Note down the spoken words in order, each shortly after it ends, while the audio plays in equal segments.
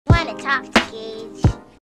gotta talk to Gage.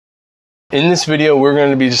 In this video, we're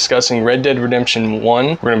going to be discussing Red Dead Redemption 1.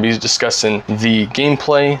 We're going to be discussing the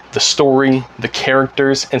gameplay, the story, the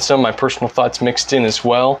characters, and some of my personal thoughts mixed in as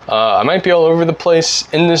well. I might be all over the place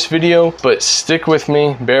in this video, but stick with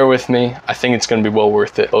me, bear with me. I think it's going to be well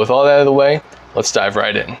worth it. But with all that out of the way, let's dive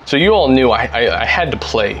right in. So you all knew I had to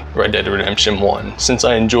play Red Dead Redemption 1 since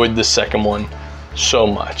I enjoyed the second one so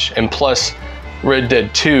much. And plus, Red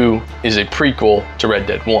Dead 2 is a prequel to Red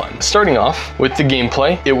Dead 1. Starting off with the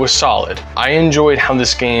gameplay, it was solid. I enjoyed how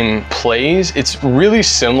this game plays. It's really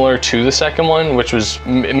similar to the second one, which it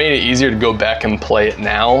made it easier to go back and play it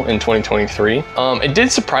now in 2023. It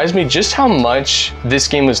did surprise me just how much this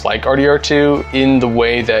game was like RDR2 in the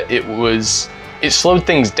way that it slowed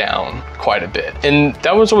things down quite a bit. And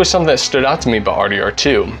that was always something that stood out to me about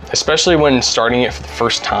RDR2, especially when starting it for the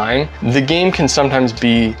first time. The game can sometimes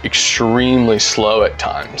be extremely slow at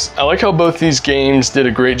times. I like how both these games did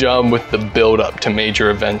a great job with the build up to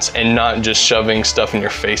major events and not just shoving stuff in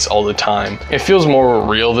your face all the time. It feels more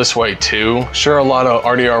real this way too. Sure, a lot of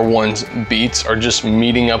RDR1's beats are just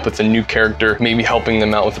meeting up with a new character, maybe helping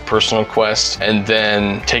them out with a personal quest, and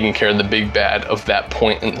then taking care of the big bad of that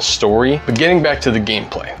point in the story. But getting back to the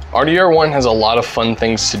gameplay, RDR1 has a lot of fun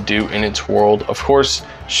things to do in its world. Of course,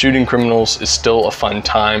 shooting criminals is still a fun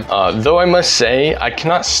time, though I must say I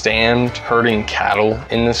cannot stand herding cattle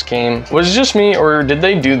in this game. Was it just me, or did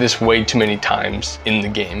they do this way too many times in the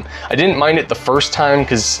game? I didn't mind it the first time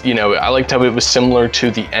because, you know, I liked how it was similar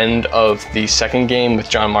to the end of the second game with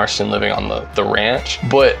John Marston living on the ranch,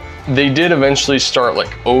 but they did eventually start like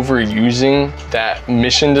overusing that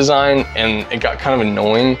mission design and it got kind of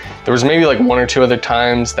annoying. There was maybe like one or two other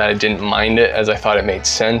times that I didn't mind it as I thought it made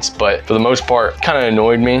sense, but for the most part, it kind of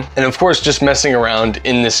annoyed me. And of course, just messing around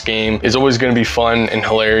in this game is always going to be fun and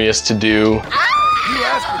hilarious to do. You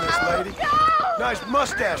asked for this, lady. Nice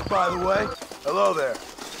mustache, by the way. Hello there.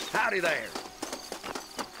 Howdy there.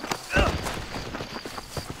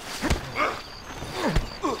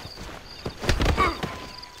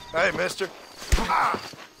 Hey, mister.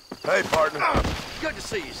 Hey, partner. Good to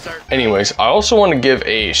see you, sir. Anyways, I also want to give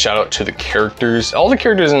a shout out to the characters. All the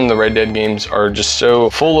characters in the Red Dead games are just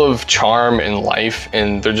so full of charm and life,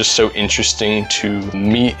 and they're just so interesting to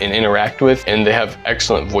meet and interact with, and they have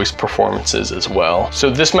excellent voice performances as well.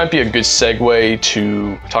 So this might be a good segue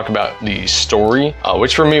to talk about the story,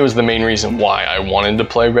 which for me was the main reason why I wanted to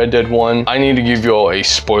play Red Dead 1. I need to give you all a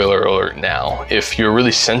spoiler alert now. If you're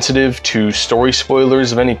really sensitive to story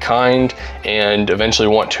spoilers of any kind and eventually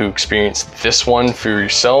want to experience this one for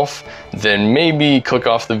yourself, then maybe click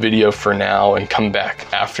off the video for now and come back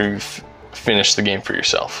after you've finished the game for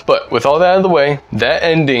yourself. But with all that out of the way, that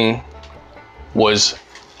ending was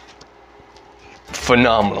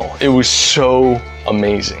phenomenal. It was so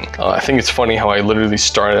amazing. I think it's funny how I literally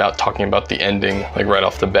started out talking about the ending like right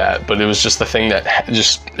off the bat, but it was just the thing that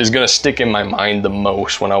just is gonna stick in my mind the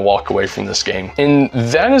most when I walk away from this game. And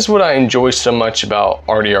that is what I enjoy so much about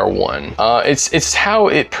RDR1. It's how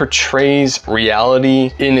it portrays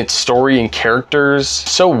reality in its story and characters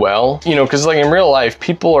so well, you know, because like in real life,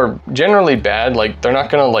 people are generally bad. Like they're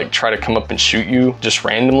not gonna like try to come up and shoot you just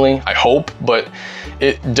randomly, I hope, but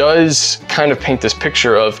it does kind of paint this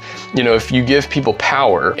picture of, you know, if you give people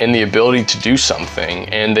power and the ability to do something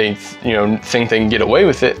and they, you know, think they can get away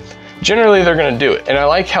with it, generally they're gonna do it. And I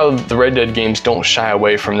like how the Red Dead games don't shy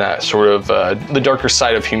away from that sort of the darker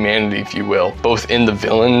side of humanity, if you will, both in the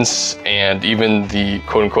villains and even the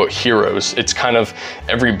quote unquote heroes. It's kind of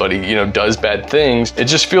everybody, you know, does bad things. It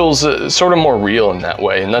just feels sort of more real in that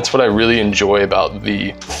way. And that's what I really enjoy about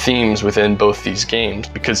the themes within both these games,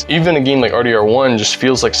 because even a game like RDR1 just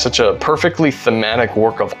feels like such a perfectly thematic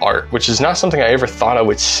work of art, which is not something I ever thought I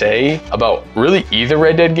would say about really either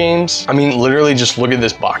Red Dead games. I mean, literally just look at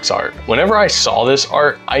this box art. Whenever I saw this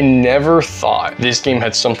art, I never thought this game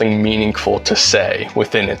had something meaningful to say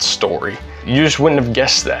within its story. You just wouldn't have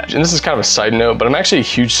guessed that. And this is kind of a side note, but I'm actually a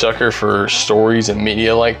huge sucker for stories and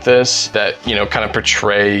media like this that, you know, kind of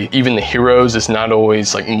portray even the heroes as not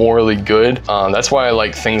always like morally good. That's why I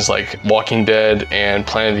like things like Walking Dead and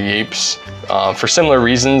Planet of the Apes for similar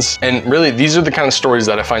reasons. And really, these are the kind of stories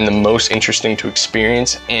that I find the most interesting to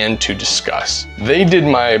experience and to discuss. They did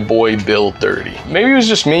my boy Bill dirty. Maybe it was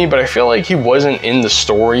just me, but I feel like he wasn't in the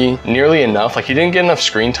story nearly enough. Like he didn't get enough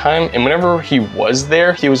screen time. And whenever he was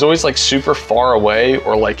there, he was always like super far away,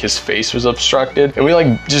 or like his face was obstructed. And we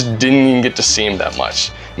like just didn't even get to see him that much.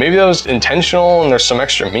 Maybe that was intentional and there's some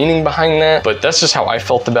extra meaning behind that, but that's just how I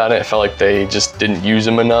felt about it. I felt like they just didn't use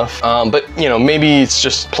him enough. But you know, maybe it's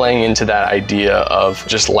just playing into that idea of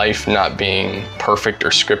just life not being perfect or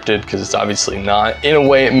scripted, because it's obviously not. In a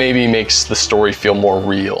way, it maybe makes the story feel more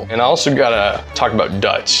real. And I also gotta talk about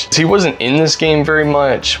Dutch. He wasn't in this game very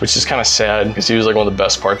much, which is kind of sad because he was like one of the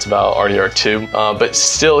best parts about RDR2. But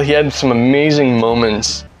still, he had some amazing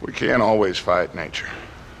moments. We can't always fight nature,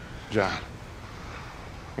 John.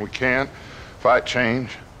 We can't fight change.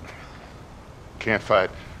 Can't fight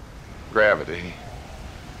gravity.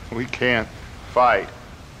 We can't fight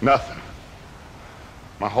nothing.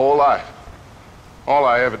 My whole life, all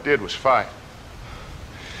I ever did was fight.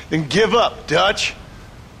 Then give up, Dutch.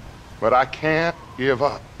 But I can't give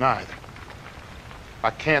up, neither. I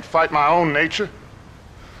can't fight my own nature.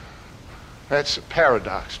 That's a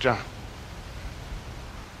paradox, John.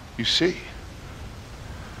 You see?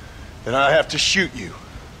 Then I have to shoot you.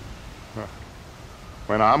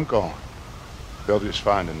 When I'm gone, they'll just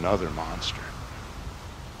find another monster.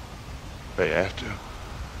 They have to.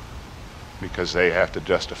 Because they have to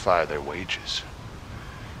justify their wages.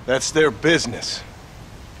 That's their business.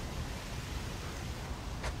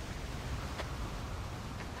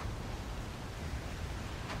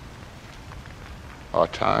 Our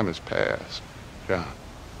time has passed, John.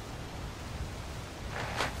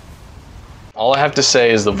 All I have to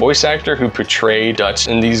say is the voice actor who portrayed Dutch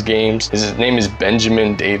in these games, his name is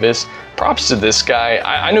Benjamin Davis. Props to this guy.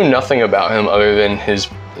 I know nothing about him other than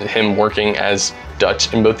him working as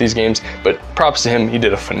Dutch in both these games, but props to him, he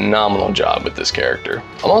did a phenomenal job with this character.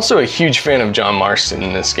 I'm also a huge fan of John Marston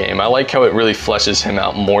in this game. I like how it really fleshes him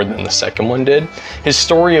out more than the second one did. His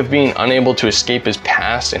story of being unable to escape his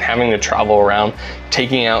past and having to travel around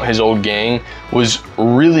taking out his old gang was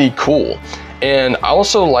really cool. And I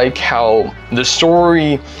also like how the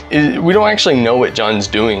story we don't actually know what John's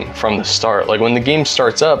doing from the start. Like when the game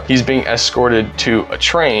starts up, he's being escorted to a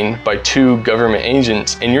train by two government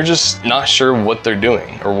agents and you're just not sure what they're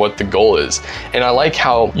doing or what the goal is. And I like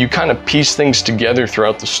how you kind of piece things together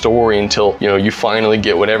throughout the story until, you know, you finally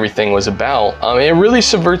get what everything was about. It really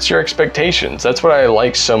subverts your expectations. That's what I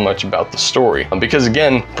like so much about the story. Because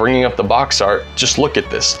again, bringing up the box art, just look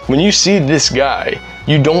at this. When you see this guy,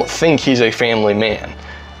 you don't think he's a family man,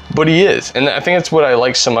 but he is. And I think that's what I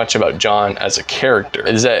like so much about John as a character,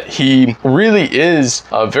 is that he really is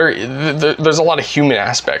there's a lot of human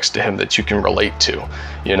aspects to him that you can relate to,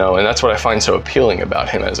 you know, and that's what I find so appealing about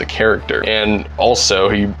him as a character. And also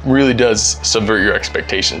he really does subvert your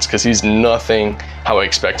expectations because he's nothing how I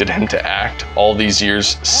expected him to act all these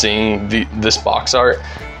years seeing this box art.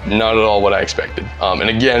 Not at all what I expected. And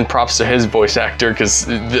again, props to his voice actor, because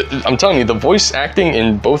I'm telling you, the voice acting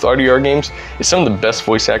in both RDR games is some of the best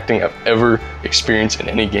voice acting I've ever experienced in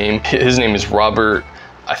any game. His name is Robert,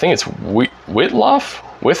 I think it's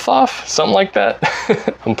Withoff, something like that.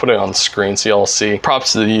 I'm putting it on the screen so y'all see.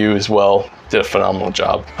 Props to you as well, did a phenomenal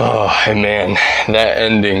job. Oh, and man, that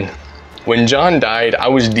ending. When John died, I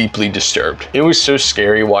was deeply disturbed. It was so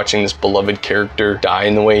scary watching this beloved character die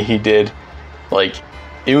in the way he did. Like,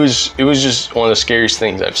 it was just one of the scariest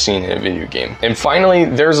things I've seen in a video game. And finally,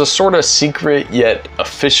 there's a sort of secret yet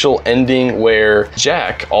official ending where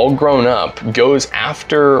Jack, all grown up, goes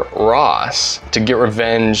after Ross to get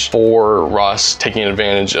revenge for Ross taking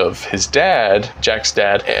advantage of his dad, Jack's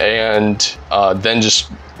dad, and then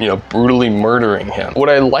just, you know, brutally murdering him. What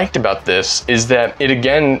I liked about this is that it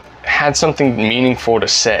again had something meaningful to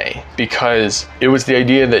say, because it was the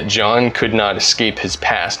idea that John could not escape his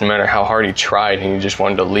past no matter how hard he tried, and he just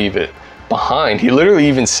wanted to leave it behind. He literally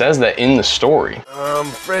even says that in the story. I'm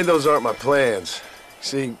afraid those aren't my plans.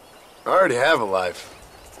 See, I already have a life.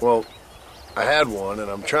 Well, I had one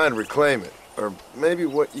and I'm trying to reclaim it. Or maybe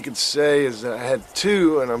what you could say is that I had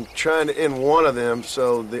two and I'm trying to end one of them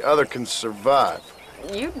so the other can survive.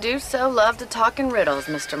 You do so love to talk in riddles,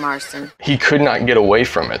 Mr. Marston. He could not get away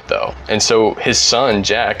from it though. And so his son,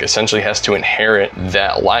 Jack, essentially has to inherit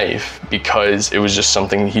that life because it was just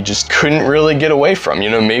something he just couldn't really get away from. You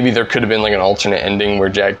know, maybe there could have been like an alternate ending where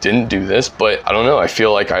Jack didn't do this, but I don't know. I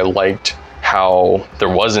feel like I liked how there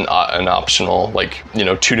wasn't an optional, like, you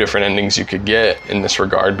know, two different endings you could get in this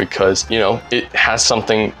regard, because, you know, it has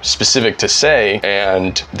something specific to say,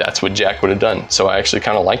 and that's what Jack would have done. So I actually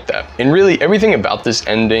kind of like that. And really everything about this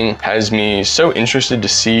ending has me so interested to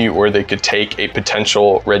see where they could take a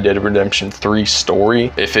potential Red Dead Redemption 3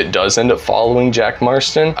 story if it does end up following Jack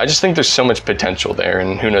Marston. I just think there's so much potential there,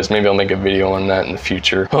 and who knows, maybe I'll make a video on that in the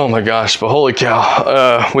future. Oh my gosh, but holy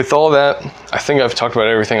cow. With all that, I think I've talked about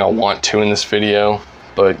everything I want to in this video,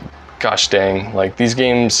 but gosh dang, like, these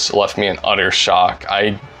games left me in utter shock.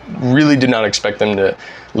 I really did not expect them to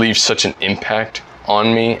leave such an impact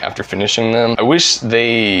on me after finishing them. I wish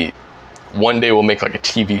they one day will make like a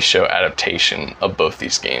TV show adaptation of both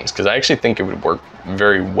these games, because I actually think it would work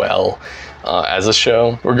very well as a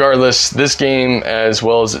show. Regardless, this game as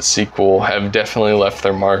well as its sequel have definitely left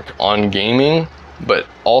their mark on gaming, but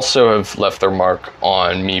also have left their mark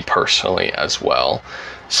on me personally as well.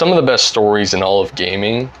 Some of the best stories in all of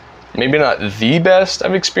gaming. Maybe not the best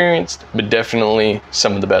I've experienced, but definitely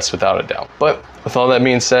some of the best without a doubt. But with all that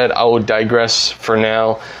being said, I will digress for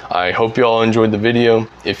now. I hope you all enjoyed the video.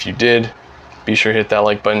 If you did, be sure to hit that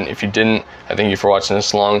like button. If you didn't, I thank you for watching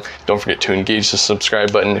this long. Don't forget to engage the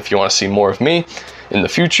subscribe button if you want to see more of me in the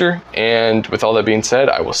future. And with all that being said,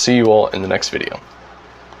 I will see you all in the next video.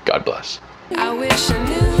 God bless. I wish I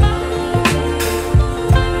knew.